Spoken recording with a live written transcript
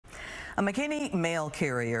A McKinney mail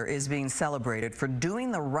carrier is being celebrated for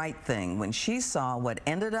doing the right thing when she saw what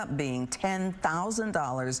ended up being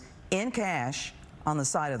 $10,000 in cash on the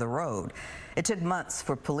side of the road. It took months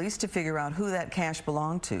for police to figure out who that cash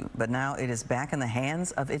belonged to, but now it is back in the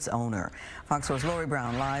hands of its owner. Fox 4's Lori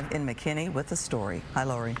Brown live in McKinney with the story. Hi,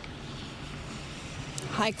 Lori.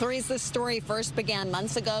 Hi, Clarice. This story first began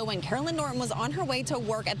months ago when Carolyn Norton was on her way to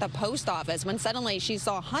work at the post office when suddenly she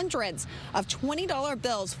saw hundreds of $20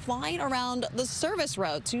 bills flying around the service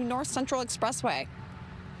road to North Central Expressway.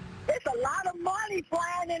 It's a lot of money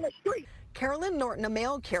flying in the street. Carolyn Norton, a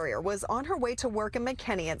mail carrier, was on her way to work in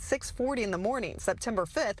McKinney at 6:40 in the morning, September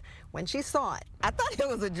 5th, when she saw it. I thought it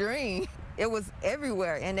was a dream. It was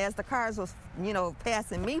everywhere, and as the cars was,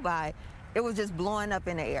 passing me by, it was just blowing up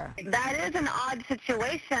in the air. That is an odd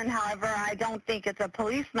situation. However, I don't think it's a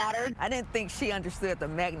police matter. I didn't think she understood the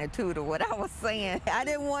magnitude of what I was saying. I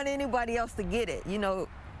didn't want anybody else to get it,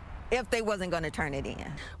 if they wasn't going to turn it in.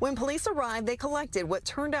 When police arrived, they collected what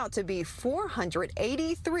turned out to be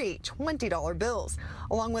 483 $20 bills,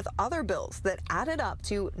 along with other bills that added up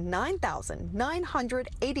to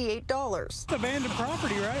 $9,988. It's abandoned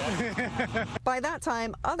property, right? By that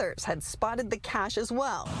time, others had spotted the cash as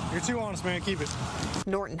well. You're too honest, man. Keep it.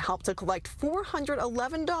 Norton helped to collect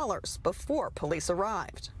 $411 before police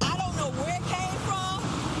arrived. I don't know where it came from.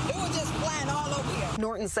 It was just flying all over here.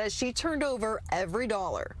 Norton says she turned over every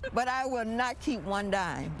dollar. But I will not keep one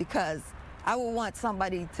dime because I would want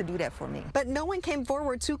somebody to do that for me. But no one came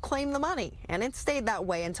forward to claim the money, and it stayed that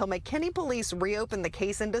way until McKinney police reopened the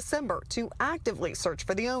case in December to actively search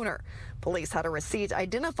for the owner. Police had a receipt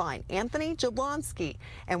identifying Anthony Jablonski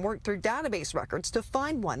and worked through database records to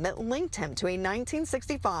find one that linked him to a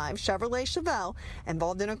 1965 Chevrolet Chevelle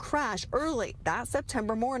involved in a crash early that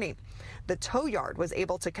September morning. The tow yard was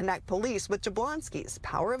able to connect police with Jablonski's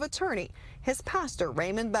power of attorney, his pastor,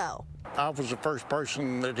 Raymond Bell. I was the first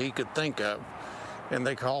person that he could think of, and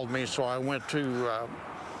they called me, so I went to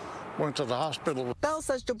the hospital. Bell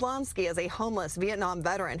says Jablonski is a homeless Vietnam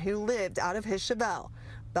veteran who lived out of his Chevelle.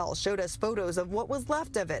 Bell showed us photos of what was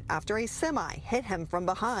left of it after a semi hit him from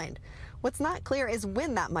behind. What's not clear is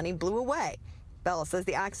when that money blew away. Bell says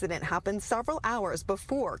the accident happened several hours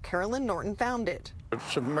before Carolyn Norton found it.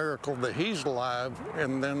 It's a miracle that he's alive,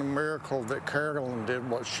 and then a miracle that Carolyn did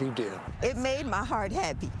what she did. It made my heart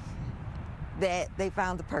happy that they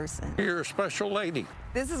found the person. You're a special lady.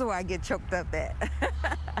 This is where I get choked up at.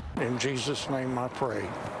 In Jesus' name I pray.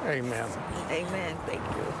 Amen. Amen. Thank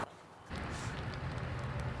you.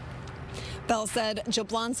 Bell said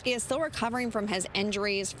Jablonski is still recovering from his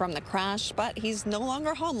injuries from the crash, but he's no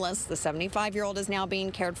longer homeless. The 75-year-old is now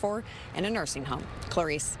being cared for in a nursing home.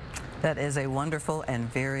 Clarice. That is a wonderful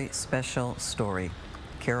and very special story.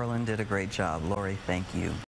 Carolyn did a great job. Lori, thank you.